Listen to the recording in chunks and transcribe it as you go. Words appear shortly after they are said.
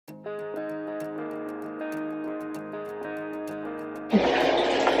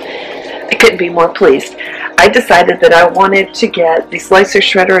couldn't be more pleased. I decided that I wanted to get the SLICER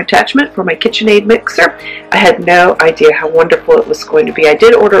shredder attachment for my KitchenAid mixer. I had no idea how wonderful it was going to be. I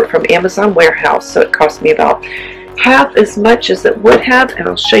did order it from Amazon Warehouse, so it cost me about half as much as it would have, and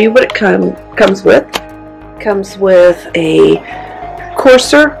I'll show you what it comes with. It comes with a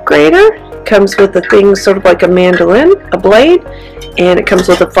coarser grater, comes with a thing sort of like a mandolin, a blade, and it comes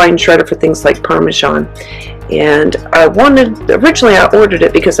with a fine shredder for things like Parmesan. And originally I ordered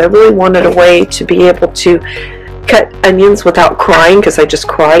it because I really wanted a way to be able to cut onions without crying, because I just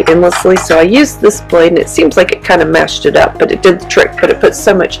cry endlessly. So I used this blade, and it seems like it kind of mashed it up, but it did the trick. But it put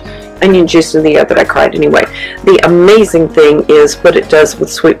so much onion juice in the air that I cried anyway. The amazing thing is what it does with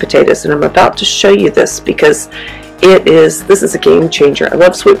sweet potatoes, and I'm about to show you this because this is a game changer. I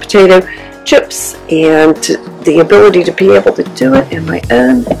love sweet potato chips, and the ability to be able to do it in my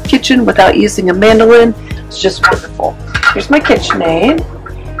own kitchen without using a mandolin is just wonderful. Here's my KitchenAid,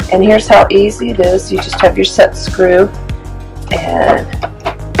 and here's how easy it is. You just have your set screw, and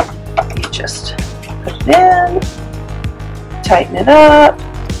you just put it in, tighten it up,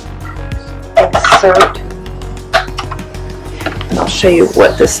 insert, and I'll show you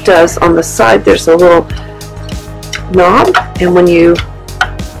what this does. On the side there's a little knob, and when you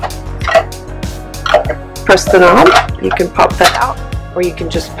press the knob, you can pop that out, or you can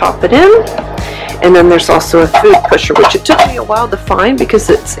just pop it in. And then there's also a food pusher, which it took me a while to find because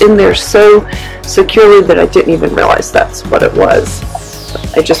it's in there so securely that I didn't even realize that's what it was.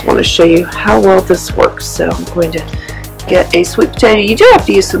 But I just want to show you how well this works. So I'm going to get a sweet potato. You do have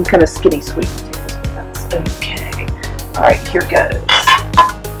to use some kind of skinny sweet potatoes, but that's okay. Alright, here goes.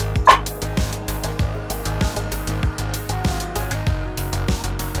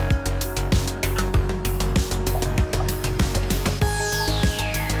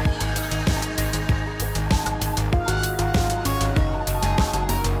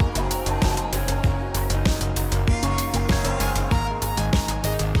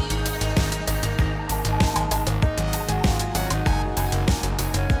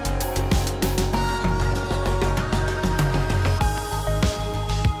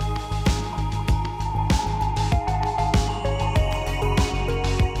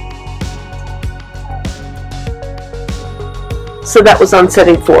 So that was on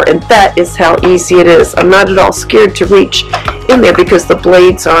setting 4, and that is how easy it is. I'm not at all scared to reach in there because the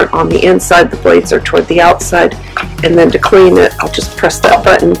blades aren't on the inside, the blades are toward the outside. And then to clean it, I'll just press that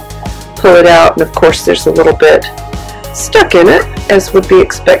button, pull it out, and of course there's a little bit stuck in it, as would be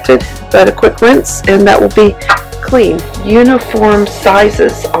expected, but a quick rinse and that will be clean. Uniform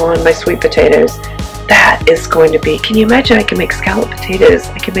sizes on my sweet potatoes. That is going to be, can you imagine? I can make scalloped potatoes,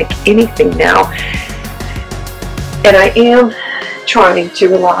 I can make anything now. And I am trying to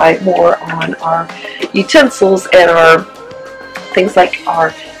rely more on our utensils and our things like our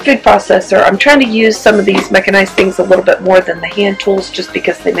food processor. I'm trying to use some of these mechanized things a little bit more than the hand tools, just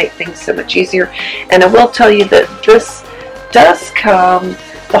because they make things so much easier. And I will tell you that this does come,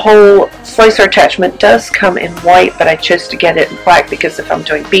 the whole SLICER attachment does come in white, but I chose to get it in black because if I'm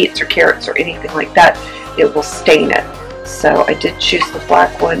doing beets or carrots or anything like that, it will stain it. So I did choose the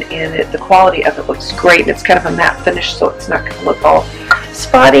black one, and the quality of it looks great. It's kind of a matte finish, so it's not going to look all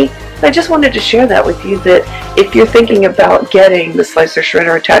spotty. I just wanted to share that with you, that if you're thinking about getting the SLICER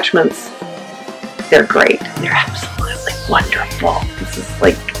shredder attachments, they're great. They're absolutely wonderful. This is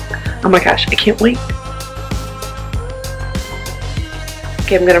like, oh my gosh, I can't wait.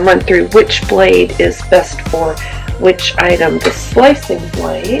 Okay, I'm going to run through which blade is best for which item. The slicing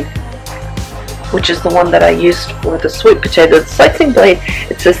blade, which is the one that I used for the sweet potato. The slicing blade,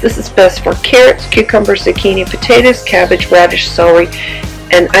 it says this is best for carrots, cucumbers, zucchini, potatoes, cabbage, radish, celery,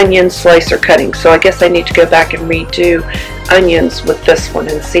 and onion slicer cutting. So I guess I need to go back and redo onions with this one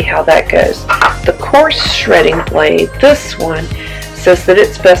and see how that goes. The coarse shredding blade, this one, says that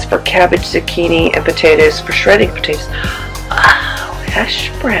it's best for cabbage, zucchini, and potatoes, for shredding potatoes. Oh, hash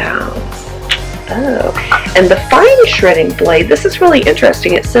browns. Oh, and the fine shredding blade, this is really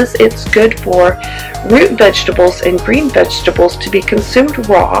interesting. It says it's good for root vegetables and green vegetables to be consumed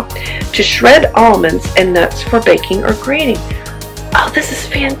raw, to shred almonds and nuts for baking or grating. Oh, this is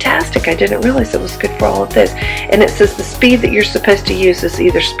fantastic. I didn't realize it was good for all of this. And it says the speed that you're supposed to use is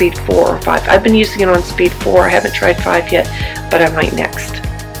either speed 4 or 5. I've been using it on speed 4. I haven't tried 5 yet, but I might next.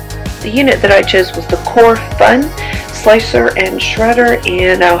 The unit that I chose was the CORFU slicer and shredder,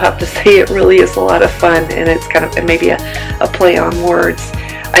 and I'll have to say it really is a lot of fun, and it's kind of maybe a play on words.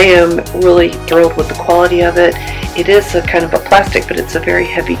 I am really thrilled with the quality of it. It is a kind of a plastic, but it's a very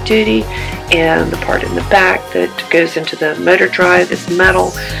heavy duty, and the part in the back that goes into the motor drive is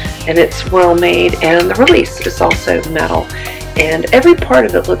metal, and it's well made, and the release is also metal, and every part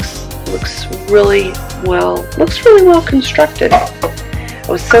of it looks looks really well constructed. I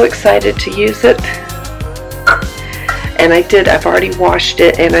was so excited to use it, and I've already washed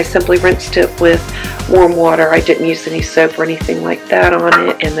it, and I simply rinsed it with warm water. I didn't use any soap or anything like that on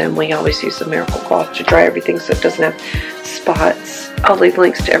it, and then we always use a miracle cloth to dry everything so it doesn't have spots. I'll leave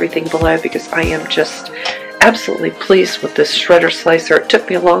links to everything below because I am just absolutely pleased with this shredder slicer. It took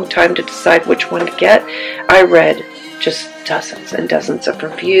me a long time to decide which one to get. I read just dozens and dozens of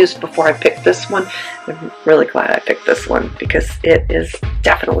reviews before I picked this one. I'm really glad I picked this one because it is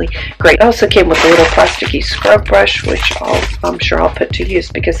definitely great. It also came with a little plasticky scrub brush, which I'm sure I'll put to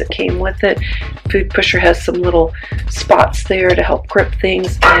use because it came with it. Food Pusher has some little spots there to help grip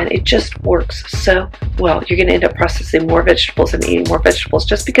things, and it just works so well. You're going to end up processing more vegetables and eating more vegetables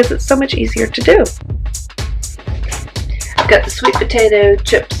just because it's so much easier to do. I've got the sweet potato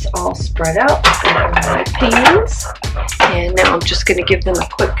chips all spread out on my pans, and now I'm just going to give them a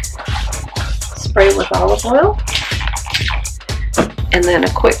quick spray with olive oil, and then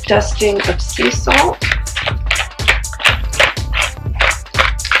a quick dusting of sea salt.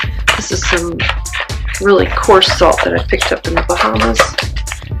 This is some really coarse salt that I picked up in the Bahamas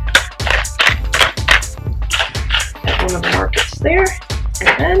at one of the markets there,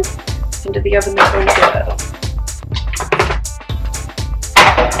 and then into the oven they're going to go.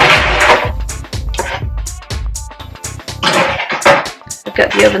 I've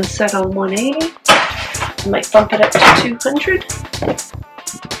got the oven set on 180. I might bump it up to 200.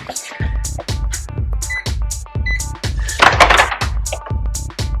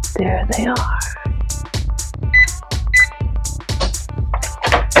 There they are.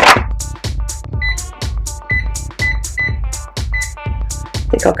 I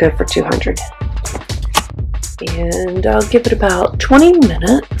think I'll go for 200. And I'll give it about 20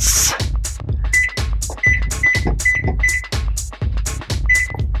 minutes.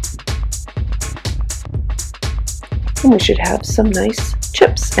 And we should have some nice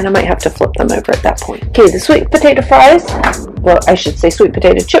chips, and I might have to flip them over at that point. Okay, the sweet potato fries, well, I should say sweet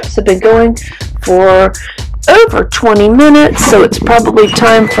potato chips, have been going for over 20 minutes, so it's probably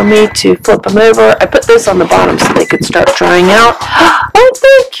time for me to flip them over. I put this on the bottom so they could start drying out. Aren't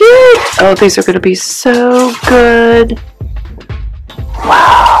they cute? Oh, these are going to be so good.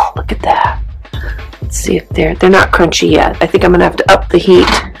 Wow, look at that. Let's see if they're not crunchy yet. I think I'm going to have to up the heat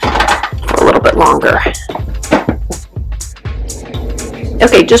for a little bit longer.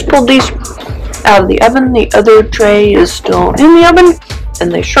 Okay, just pulled these out of the oven. The other tray is still in the oven,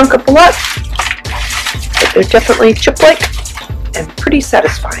 and they shrunk up a lot, but they're definitely chip-like and pretty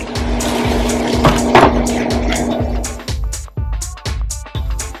satisfying.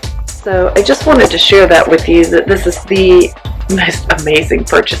 So I just wanted to share that with you, that this is the most amazing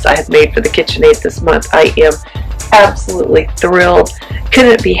purchase I have made for the KitchenAid this month. I am absolutely thrilled.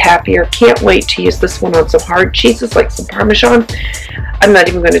 Couldn't be happier. Can't wait to use this one on some hard cheeses like some Parmesan. I'm not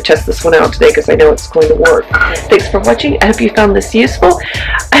even going to test this one out today because I know it's going to work. Thanks for watching. I hope you found this useful.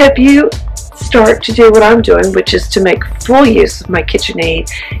 I hope you start to do what I'm doing, which is to make full use of my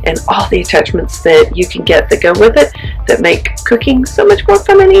KitchenAid and all the attachments that you can get that go with it that make cooking so much more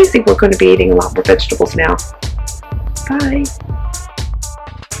fun and easy. We're going to be eating a lot more vegetables now. Bye.